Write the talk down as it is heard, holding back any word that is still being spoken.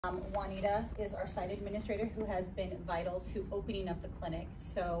Juanita is our site administrator who has been vital to opening up the clinic.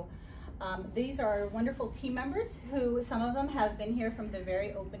 So these are wonderful team members who, some of them have been here from the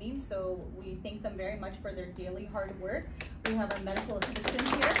very opening, so we thank them very much for their daily hard work. We have our medical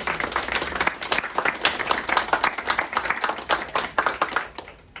assistants here.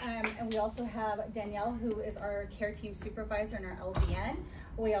 And we also have Danielle, who is our care team supervisor and our LVN.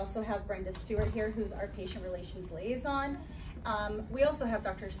 We also have Brenda Stewart here, who's our patient relations liaison. We also have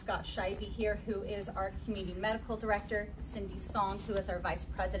Dr. Scott Scheibe here, who is our community medical director, Cindy Song, who is our vice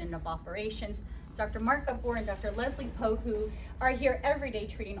president of operations, Dr. Mark Gabor and Dr. Leslie Poe, who are here every day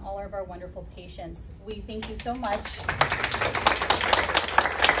treating all of our wonderful patients. We thank you so much.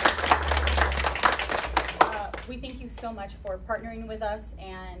 We thank you so much for partnering with us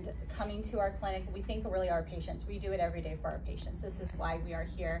and coming to our clinic. We think really our patients. We do it every day for our patients. This is why we are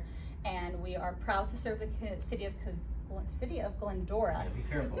here, and we are proud to serve the city of Glendora. Yeah, be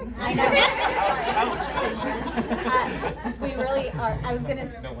careful. I know. We really are. I was gonna.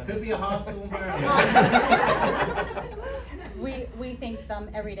 Could be a hostile environment. We thank them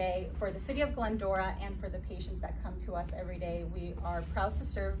every day for the city of Glendora and for the patients that come to us every day. We are proud to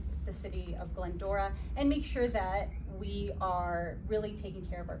serve the city of Glendora and make sure that we are really taking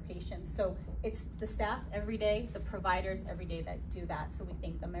care of our patients. So it's the staff every day, the providers every day that do that. So we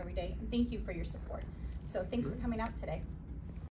thank them every day, and thank you for your support. So thanks for coming out today.